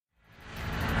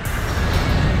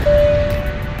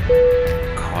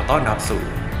ต้อนรับสู่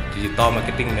Digital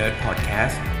Marketing Nerd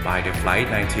Podcast by The Flight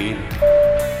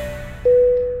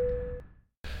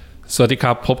 19 สวัสดีค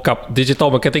รับพบกับ Digital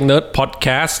Marketing Nerd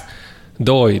Podcast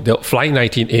โดย The Flight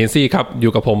 19 Agency ครับอ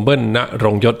ยู่กับผมเบิ้ลณร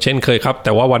งค์ยศเช่นเคยครับแ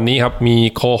ต่ว่าวันนี้ครับมี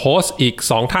โคโฮสต์อีก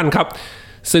2ท่านครับ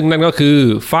ซึ่งนั่นก็คือ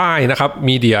ฝ้ายนะครับ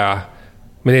Media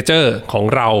Manager ของ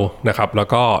เรานะครับแล้ว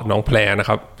ก็น้องแพรนะค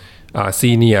รับ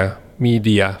Senior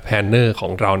Media Planner ขอ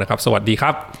งเรานะครับสวัสดีค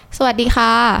รับสวัสดีค่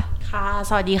ะค่ะ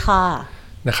สวัสดีค่ะ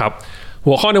นะครับ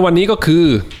หัวข้อในวันนี้ก็คือ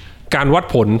การวัด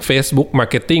ผล Facebook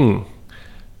Marketing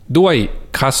ด้วย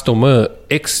Customer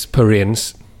Experience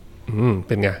เ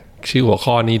ป็นไงชื่อหัว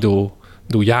ข้อนี้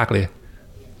ดูยากเลย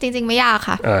จริงๆไม่ยาก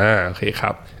ค่ะโอเคค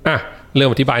รับเริ่ม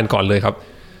อธิบายกันก่อนเลยครับ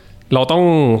เราต้อง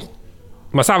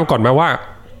มาทราบก่อนไหมว่า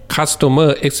Customer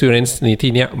Experience ใน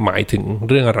ที่นี้หมายถึง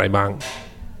เรื่องอะไรบ้าง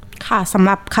ค่ะสำห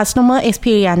รับ Customer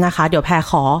Experience นะคะเดี๋ยวแพร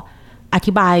ขออ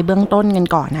ธิบายเบื้องต้นกัน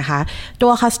ก่อนนะคะตั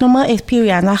ว Customer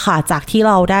Experience นะคะจากที่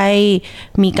เราได้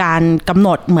มีการกำหน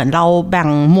ดเหมือนเราแบ่ง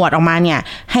หมวดออกมาเนี่ย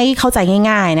ให้เข้าใจ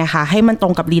ง่ายๆนะคะให้มันตร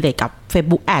งกับ relate กับ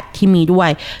Facebook Ad ที่มีด้วย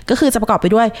ก็คือจะประกอบไป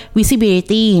ด้วย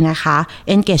visibility นะคะ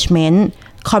engagement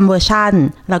conversion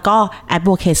แล้วก็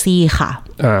advocacy ค่ะ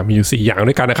มีอยู่4อย่าง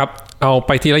ด้วยกันนะครับเอาไ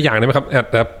ปทีละอย่างได้ไหมครับ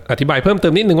อธิบายเพิ่มเติ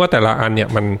มนิดนึงว่าแต่ละอันเนี่ย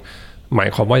มันหมาย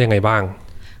ความว่ายังไงบ้าง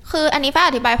คืออันนี้ฝ้าย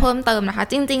อธิบายเพิ่มเติมนะคะ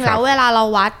จริงๆแล้วเวลาเรา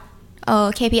วัด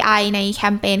KPI ในแค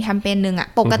มเปญหนึ่งอะ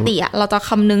ปกติอะเราจะค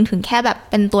ำนึงถึงแค่แบบ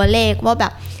เป็นตัวเลขว่าแบ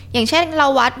บอย่างเช่นเรา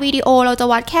วัดวิดีโอเราจะ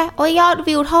วัดแค่ยอด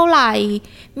วิวเท่าไหร่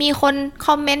มีคนค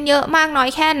อมเมนต์เยอะมากน้อย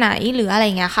แค่ไหนหรืออะไร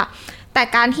เงี้ยค่ะแต่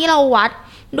การที่เราวัด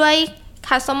ด้วย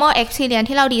customer experience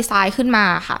ที่เราดีไซน์ขึ้นมา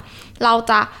ค่ะเรา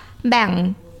จะแบ่ง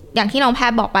อย่างที่น้องแพ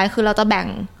รบอกไปคือเราจะแบ่ง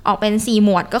ออกเป็น4หม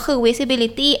วดก็คือ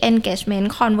visibility engagement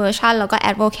conversion แล้วก็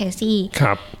advocacy ค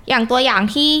รับอย่างตัวอย่าง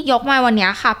ที่ยกมาวันนี้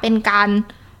ค่ะเป็นการ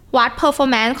วัด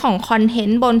performance ของคอนเทน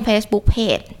ต์บน Facebook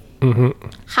Page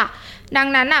ค่ะดัง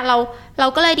นั้นอ่ะเรา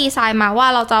ก็เลยดีไซน์มาว่า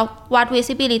เราจะวัด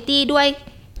visibility ด้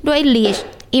วย reach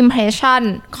impression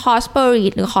cost per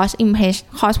reach หรือ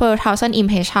cost per thousand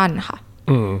impression ค่ะ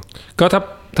ก็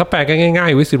ถ้าแปลกันง่าย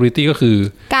ๆ visibility ก็คือ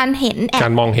การเห็นกา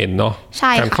รมองเห็นเนาะใ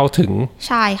ช่การเข้าถึง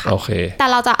ใช่ค่ะโอเคแต่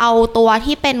เราจะเอาตัว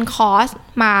ที่เป็น cost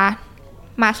มา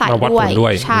ใส่ด้ว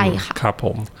ยใช่ค่ะครับผ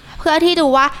มเพื่อที่ดู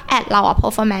ว่าแอดเรา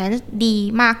performance ดี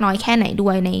มากน้อยแค่ไหนด้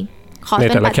วยในคอสเป็น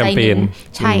ปัจจัยหนึ่ง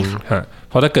ใช่ค่ะ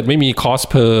เพราะถ้าเกิดไม่มี cost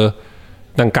per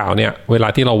ดังกล่าวเนี่ยเวลา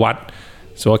ที่เราวัด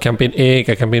ส่วนแคมเปญ A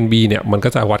กับแคมเปญ B เนี่ยมันก็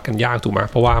จะวัดกันยากถูกไหม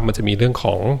เพราะว่ามันจะมีเรื่องข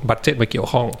องบัดเจ็ตมาเกี่ยว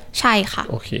ข้องใช่ค่ะ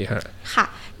โอเคฮะค่ะ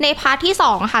ในพาร์ทที่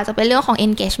2ค่ะจะเป็นเรื่องของ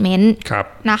engagement ครับ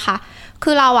นะคะ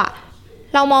คือเร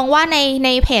ามองว่าใน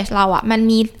เพจเรามัน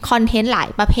มีคอนเทนต์หลาย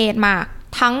ประเภทมาก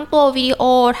ทั้งตัววิดีโอ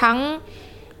ทั้ง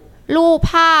รูป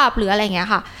ภาพหรืออะไรเงี้ย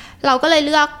ค่ะเราก็เลยเ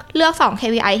ลือก2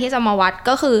 KPI ที่จะมาวัด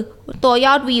ก็คือตัวย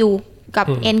อดวิวกับ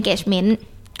engagement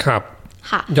ครับ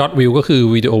ค่ะยอดวิวก็คือ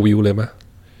วิดีโอวิวเลยมั้ย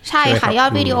ใช่ค่ะยอ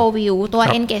ดวิดีโอวิวตัว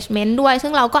engagement ด้วยซึ่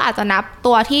งเราก็อาจจะนับ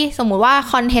ตัวที่สมมุติว่า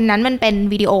คอนเทนต์นั้นมันเป็น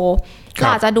วิดีโอเรา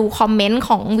อาจจะดูคอมเมนต์ข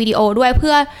องวิดีโอด้วยเ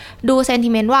พื่อดูเซนติ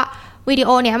เมนต์ว่าวิดีโอ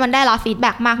เนี้ยมันได้รับฟีดแ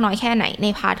บ็กมากน้อยแค่ไหนใน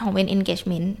พาร์ทของเป็น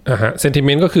engagement เซนติเม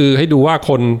นต์ก็คือให้ดูว่า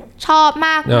คนชอบม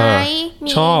ากไหม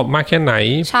ชอบมากแค่ไหน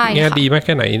แง่ดีมากแ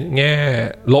ค่ไหนแง่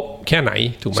ลบแค่ไหน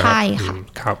ถูกไหมใช่ค่ะ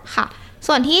ครับค่ะ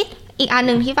ส่วนที่อีกอัน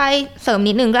นึงที่ไฟเสริม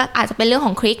นิดนึงก็อาจจะเป็นเรื่องข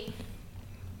องคลิก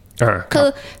คือ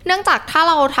เนื่องจากถ้า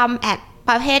เราทำแอด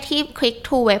ประเภทที่คลิก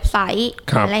to เว็บไซต์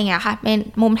อะไรเงี้ยค่ะเป็น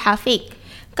มุมทราฟฟิก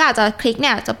ก็อาจจะคลิกเ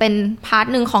นี่ยจะเป็นพาร์ท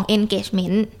หนึ่งของ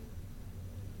engagement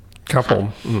ครับผม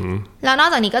แล้วนอก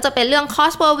จากนี้ก็จะเป็นเรื่อง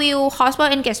cost per view cost per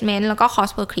engagement แล้วก็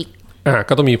cost per click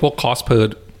ก็ต้องมีพวก cost per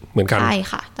เหมือนกันใช่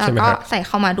ค่ะแล้วก็ใส่เ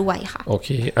ข้ามาด้วยค่ะโอเค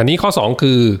อันนี้ข้อ2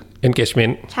คือ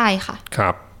engagement ใช่ค่ะครั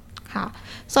บค่ะ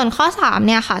ส่วนข้อ3เ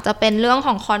นี่ยค่ะจะเป็นเรื่องข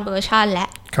อง conversion และ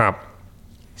ครับ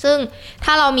ซึ่งถ้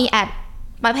าเรามีแอด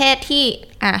ประเภทที่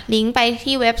ลิงก์ไป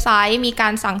ที่เว็บไซต์มีกา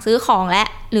รสั่งซื้อของและ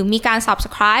หรือมีการ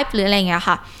subscribe หรืออะไรเงี้ย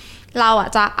ค่ะเรา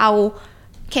จะเอา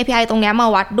KPI ตรงนี้มา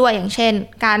วัดด้วยอย่างเช่น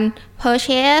การ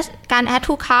purchase การ add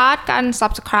to cart การ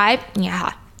subscribe เงี้ย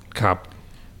ค่ะครับ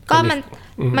ก็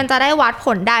มันจะได้วัดผ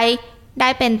ลได้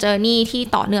เป็น journey ที่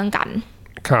ต่อเนื่องกัน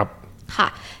ครับค่ะ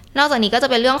นอกจากนี้ก็จะ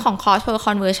เป็นเรื่องของ cost per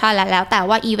conversion แล้วแต่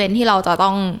ว่า event ที่เราจะต้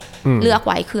องเลือกไ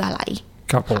ว้คืออะไร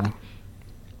ครับผม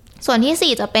ส่วน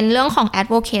ที่4จะเป็นเรื่องของ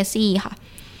advocacy ค่ะ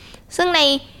ซึ่ง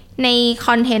ในค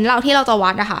อนเทนต์เราที่เราจะ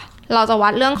วัดอะค่ะเราจะวั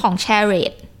ดเรื่องของ share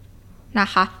rate นะ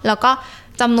คะแล้วก็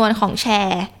จำนวนของแช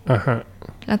ร์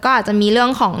แล้วก็อาจจะมีเรื่อ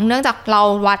งของเนื่องจากเรา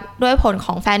วัดด้วยผลข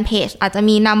องแฟนเพจอาจจะ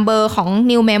มี number ของ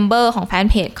new member ของแฟน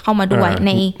เพจเข้ามาด้วยใ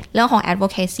นเรื่องของ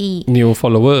advocacy new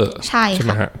follower ใช่ไห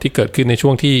มฮะที่เกิดขึ้นในช่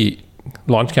วงที่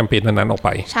launch แคมเปญนั้นๆออกไป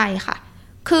ใช่ค่ะ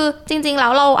คือจริงๆแล้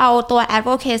วเราเอาตัว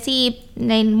advocacy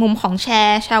ในมุมของแช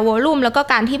ร์ volume แล้วก็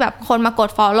การที่แบบคนมากด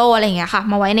follow อะไรอย่างเงี้ยค่ะ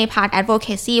มาไว้ใน part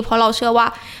advocacy เพราะเราเชื่อว่า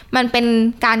มันเป็น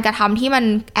การกระทำที่มัน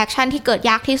action ที่เกิด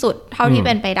ยากที่สุดเท่าที่เ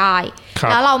ป็นไปได้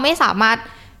แล้วเราไม่สามารถ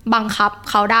บังคับ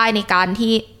เขาได้ในการ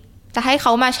ที่จะให้เข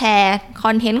ามาแชร์ค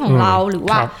อนเทนต์ของเราหรือ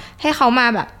ว่าให้เขามา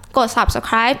แบบกด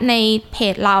subscribe ในเพ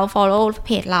จเรา follow เพ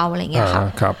จเราอะไรอย่างเงี้ยค่ะ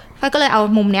ก็เลยเอา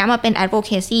มุมเนี้ยมาเป็น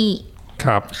advocacyค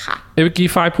รับเมื่อกี้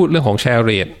ฝ้ายพูดเรื่องของแชร์เ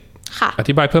รทอ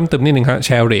ธิบายเพิ่มเติมนิดนึงฮะแช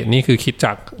ร์เรทนี่คือคิดจ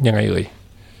ากยังไงเอ่ย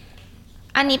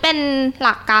อันนี้เป็นห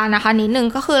ลักการนะคะนิดนึง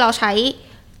ก็คือเราใช้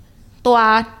ตั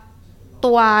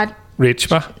ว reach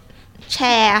ป่ะแช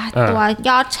ร์ตัวย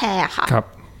อดแชร์ค่ะครับ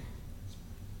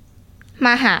ม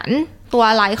าหารตัว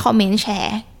ไลค์คอมเมนต์แช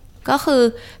ร์ก็คือ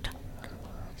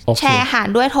แชร์หาร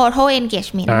ด้วย total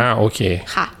engagement โอเค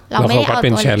ค่ะเราไม่ได้เอา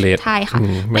ตัวใช่ค่ะ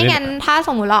ไม่งั้นถ้าส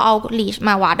มมุติเราเอา reach ม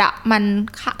าวัดอะมัน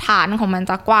ฐานของมัน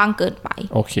จะกว้างเกินไป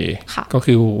โอเคก็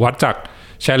คือวัดจาก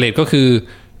แชร์เรทก็คือ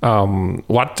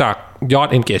วัดจากยอด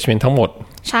engagement ทั้งหมด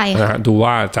ใช่ค่ะดู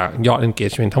ว่าจากยอด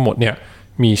engagement ทั้งหมดเนี่ย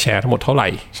มีแชร์ทั้งหมดเท่าไหร่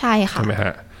ใช่ค่ะใช่ไหมฮ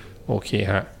ะโอเค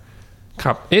ฮะค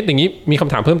รับอย่างนี้มีค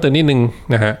ำถามเพิ่มเติมนิดนึง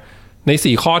นะฮะใน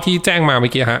4ข้อที่แจ้งมาเมื่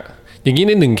อกี้ฮะอย่างนี้ใ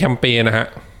น1แคมเปญนะฮะ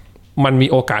มันมี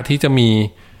โอกาสที่จะมี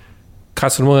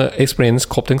customer experience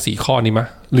ครบทั้ง4ข้อนี้มั้ย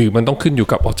หรือมันต้องขึ้นอยู่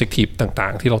กับ objective ต่า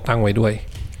งๆที่เราตั้งไว้ด้วย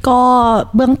ก็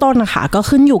เบื้องต้นนะคะก็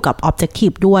ขึ้นอยู่กับ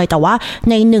objective ด้วยแต่ว่า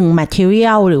ใน1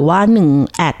 material หรือว่า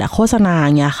1 ad โฆษณา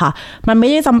เงี้ยค่ะมันไม่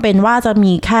ได้จำเป็นว่าจะ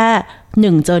มีแค่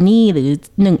1 journey หรือ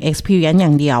1 experience อย่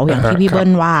างเดียวอย่างที่พี่เบิ้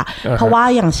ลว่าเพราะว่า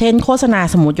อย่างเช่นโฆษณา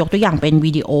สมมุติยกตัวอย่างเป็น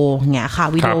วิดีโอเงี้ยค่ะ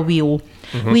วิดีโอ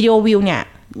วิวเนี่ย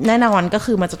แน่นอนก็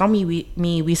คือมันจะต้อง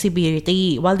มี visibility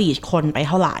ว่า reach คนไป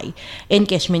เท่าไหร่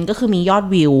engagement ก็คือมียอด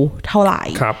วิวเท่าไหร่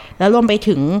แล้วรวมไป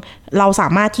ถึงเราสา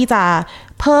มารถที่จะ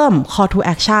เพิ่ม call to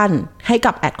action ให้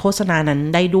กับแอดโฆษณานั้น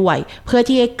ได้ด้วยเพื่อ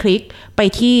ที่จะคลิกไป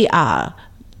ที่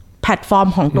แพลตฟอร์ม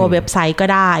ของตัวเว็บไซต์ก็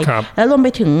ได้แล้วรวมไป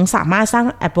ถึงสามารถสร้าง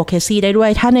advocacy ได้ด้วย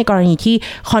ถ้าในกรณีที่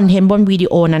คอนเทนต์บนวิดี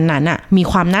โอนั้นๆมี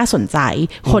ความน่าสนใจ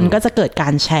คนก็จะเกิดกา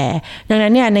รแชร์ดังนั้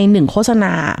นเนี่ยใน1โฆษณ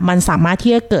ามันสามารถ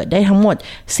ที่จะเกิดได้ทั้งหมด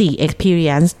4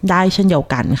 experience ได้เช่นเดียว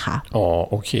กันค่ะ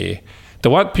โอเคแต่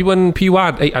ว่าพี่ว่า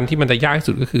ไอ้อันที่มันจะยากที่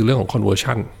สุดก็คือเรื่องของ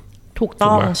conversion ถูก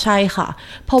ต้องใช่ค่ะ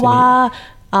เพราะว่า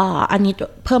อันนี้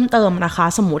เพิ่มเติมนะคะ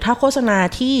สมมุติถ้าโฆษณา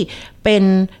ที่เป็น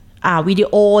วิดี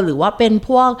โอหรือว่าเป็นพ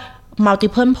วก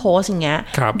multiple post อย่างเงี้ย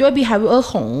ด้วย behavior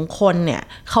ของคนเนี่ย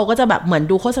เขาก็จะแบบเหมือน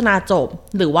ดูโฆษณาจบ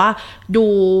หรือว่าดู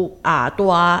ตั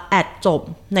วแอดจบ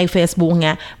ใน Facebook เ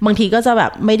งี้ยบางทีก็จะแบ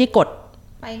บไม่ได้กด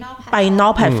ไปนอ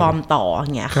กแพลตฟอร์มต่ออ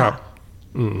ย่างเงี้ยค่ะ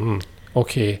โอ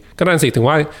เคก็นั่นสิถึง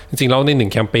ว่าจริงๆแล้วใน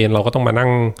1แคมเปญเราก็ต้องมานั่ง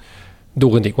ดู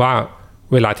กันอีกว่า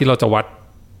เวลาที่เราจะวัด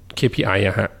KPI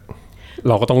อะฮะ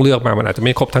เราก็ต้องเลือกมามันอาจจะไ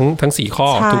ม่ครบทั้ง4ข้อ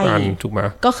ทุกอันถูกไหม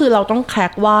ก็คือเราต้องแคร็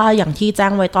กว่าอย่างที่แจ้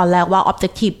งไว้ตอนแรกว่า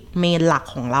objective main หลัก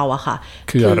ของเราอะค่ะ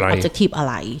คืออะไร objective อะ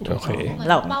ไรโอเค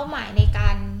เป้าหมายใน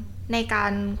กา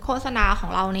รโฆษณาขอ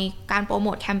งเราในการโปรโม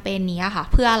ทแคมเปญนี้ค่ะ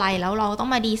เพื่ออะไรแล้วเราต้อง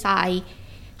มาดีไซน์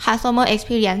customer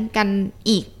experience กัน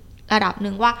อีกระดับห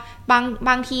นึ่งว่า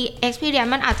บางที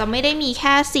experience มันอาจจะไม่ได้มีแ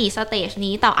ค่4 stage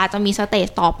นี้แต่อาจจะมี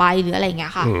stage ต่อไปหรืออะไรเงี้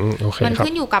ยค่ะมัน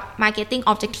ขึ้นอยู่กับ marketing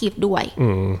objective ด้วย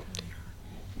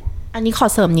อันนี้ขอ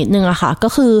เสริมนิดนึงอะค่ะก็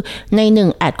คือใน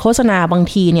1แอดโฆษณาบาง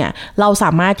ทีเนี่ยเราส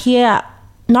ามารถที่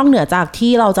นอกเหนือจาก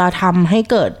ที่เราจะทำให้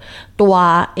เกิดตัว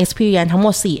experience ทั้งหม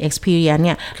ด4 experience เ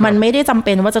นี่ยมันไม่ได้จำเ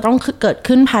ป็นว่าจะต้องเกิด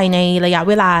ขึ้นภายในระยะ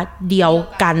เวลาเดียว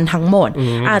กันทั้งหมด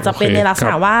อาจจะเป็นในลักษ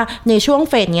ณะว่าในช่วง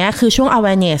เฟสเนี้ยคือช่วง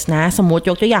awareness นะสมมติ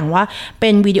ยกตัวอย่างว่าเป็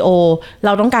นวิดีโอเร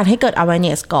าต้องการให้เกิด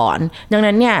awareness ก่อนดัง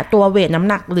นั้นเนี่ยตัวเวทน้ำ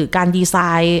หนักหรือการดีไซ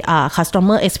น์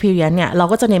customer experience เนี่ยเรา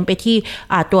ก็จะเน้นไปที่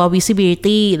ตัว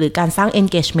visibility หรือการสร้าง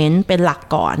engagement เป็นหลัก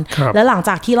ก่อนแล้วหลังจ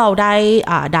ากที่เราได้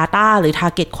data หรือ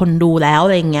target คนดูแล้วอ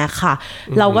ะไรอย่างเงี้ยค่ะ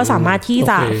เราก็สามารถที่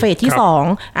จะเฟสที่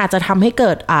2อาจจะทำให้เ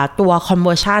กิดตัว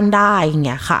conversion ได้อย่างเ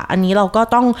งี้ยค่ะอันนี้เราก็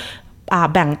ต้อง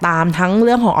แบ่งตามทั้งเ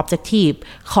รื่องของ objective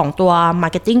ของตัว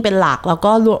marketing เป็นหลักแล้ว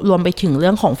ก็รวมไปถึงเรื่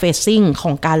องของ phasing ข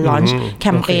องการ launch แค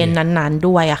มเปญนั้นๆ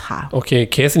ด้วยอะค่ะโอเค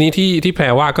เคสนี้ที่แปล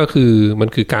ว่าก็คือมัน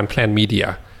คือการ plan media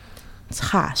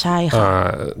ค่ะใช่ค่ะ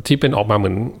ที่เป็นออกมาเหมื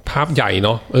อนภาพใหญ่เน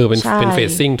าะเป็น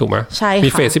phasing ถูกไหมใช่ค่ะมี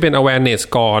เฟสที่เป็น awareness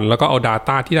ก่อนแล้วก็เอา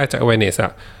data ที่ได้จาก awareness อ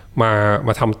ะม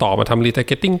าทำต่อมาทำ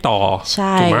retargeting ต่อ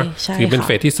ถูกไหมคือเป็นเฟ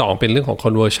สที่2เป็นเรื่องของ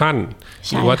conversion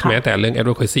หรือว่าแม้แต่เรื่อง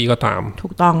advocacy ก็ตามถู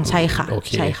กต้องใช่ค่ะ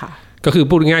ใช่ค่ะก็คือ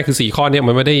พูดง่ายๆคือ4ข้อนี้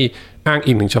มันไม่ได้อ้าง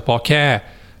อิงถึงเฉพาะแค่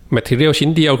material ชิ้น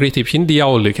เดียว creative ชิ้นเดียว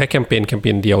หรือแค่แคมเป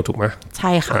ญเดียวถูกไหมใ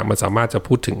ช่ค่ะมันสามารถจะ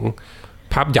พูดถึง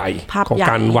ภาพใหญ่ของ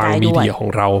การวางมีเดียของ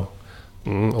เรา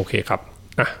โอเคครับ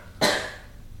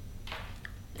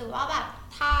หรือว่าแบบ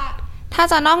ถ้า ถ้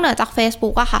าจะนอกเหนือจาก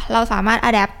Facebook อะค่ะเราสามารถ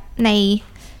adapt ใน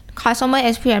customer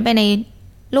experience ไปใน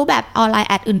รูปแบบออนไลน์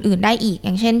แอดอื่นๆได้อีกอ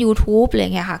ย่างเช่น YouTube อะไรอย่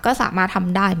างเงี้ยค่ะก็สามารถท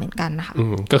ำได้เหมือนกันนะคะ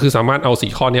ก็คือสามารถเอา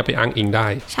4ข้อนี้ไปอ้างอิงได้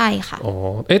ใช่ค่ะอ๋อ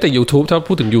แต่ YouTube ถ้า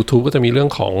พูดถึง YouTube ก็จะมีเรื่อง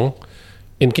ของ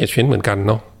engagement เหมือนกัน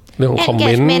เนาะเรื่องของคอมเม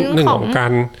นต์เรื่องของกา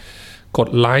รกด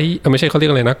ไลค์ไม่ใช่เขาเรีย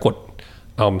กอะไรนะกด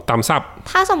ตามซับ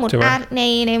ถ้าสมมติ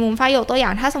ในมุมฟ้ายกตัวอย่า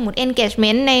งถ้าสมมติ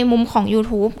engagement ในมุมของ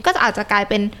YouTube ก็อาจจะกลาย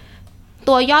เป็น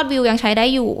ตัวยอดวิวยังใช้ได้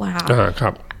อยู่ค่ะค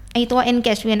รับไอตัว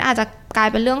engagement อาจจะกลาย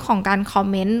เป็นเรื่องของการคอม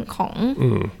เมนต์ของ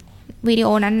วิดีโอ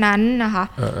นั้นๆนะคะ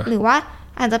หรือว่า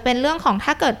อาจจะเป็นเรื่องของถ้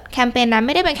าเกิดแคมเปญนั้นไ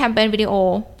ม่ได้เป็นแคมเปญวิดีโอ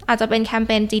อาจจะเป็นแคมเ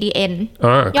ปญ GDN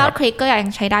ยอดคลิกก็ยั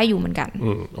งใช้ได้อยู่เหมือนกัน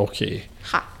โอเค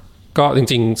ค่ะก็จ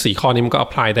ริงๆ4ข้อนี้มันก็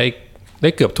apply ได้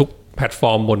เกือบทุกแพลตฟอ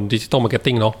ร์มบน Digital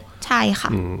Marketing เนาะใช่ค่ะ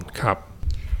ครับ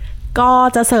ก็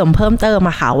จะเสริมเพิ่มเติม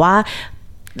อะค่ะว่า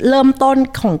เริ่มต้น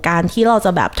ของการที่เราจ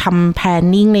ะแบบทำ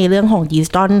planning ในเรื่องของ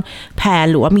digital plan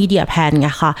หรือว่า media plan ไง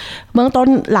ค่ะเบื้องต้น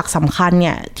หลักสำคัญเ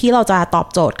นี่ยที่เราจะตอบ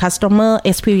โจทย์ customer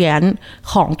experience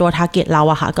ของตัว target เรา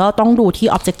อะค่ะก็ต้องดูที่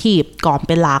objective ก่อนเ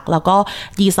ป็นหลักแล้วก็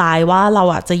ดีไซน์ว่าเรา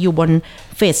อะจะอยู่บน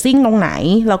facing ตรงไหน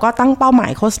แล้วก็ตั้งเป้าหมา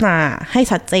ยโฆษณาให้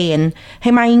ชัดเจนให้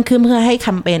มากยิ่งขึ้นเพื่อให้แค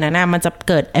มเปญนั้นมันจะ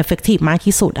เกิด effective มาก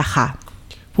ที่สุดอะค่ะ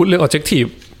พูดเรื่อง objective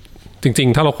จริง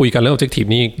ๆถ้าเราคุยกันเรื่อง objective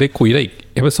นี่ได้คุยได้อีก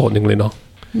เอพิโซดนึงเลยเนาะ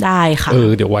ได้ค่ะ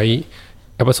เดี๋ยวไว้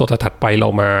เอพิโซดถัดไปเรา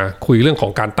มาคุยเรื่องขอ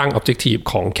งการตั้ง objective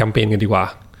ของแคมเปญกันดีกว่า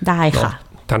ได้ค่ะ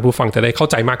ท่านผู้ฟังจะได้เข้า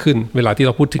ใจมากขึ้นเวลาที่เร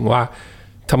าพูดถึงว่า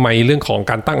ทำไมเรื่องของ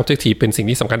การตั้ง objective เป็นสิ่ง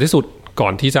ที่สำคัญที่สุดก่อ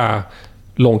นที่จะ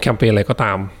ลงแคมเปญอะไรก็ต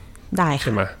ามได้ค่ะใ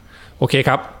ช่ไหมโอเค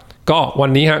ครับก็วัน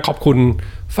นี้ขอบคุณ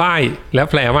ฝ้ายและ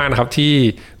แพรมากนะครับที่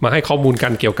มาให้ข้อมูลกั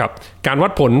นเกี่ยวกับการวั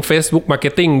ดผล Facebook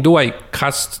Marketing ด้วย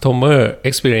Customer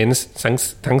Experience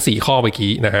ทั้ง4ข้อเมื่อ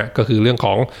กี้นะฮะก็คือเรื่องข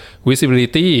อง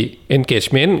Visibility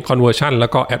Engagement Conversion แล้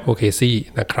วก็ Advocacy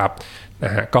นะครับน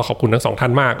ะฮะก็ขอบคุณทั้ง2ท่า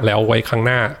นมากแล้วไว้ครั้งห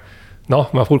น้าเนาะ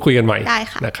มาพูดคุยกันใหม่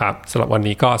นะครับสำหรับวัน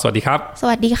นี้ก็สวัสดีครับส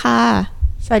วัสดีค่ะ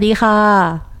สวัสดีค่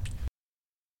ะ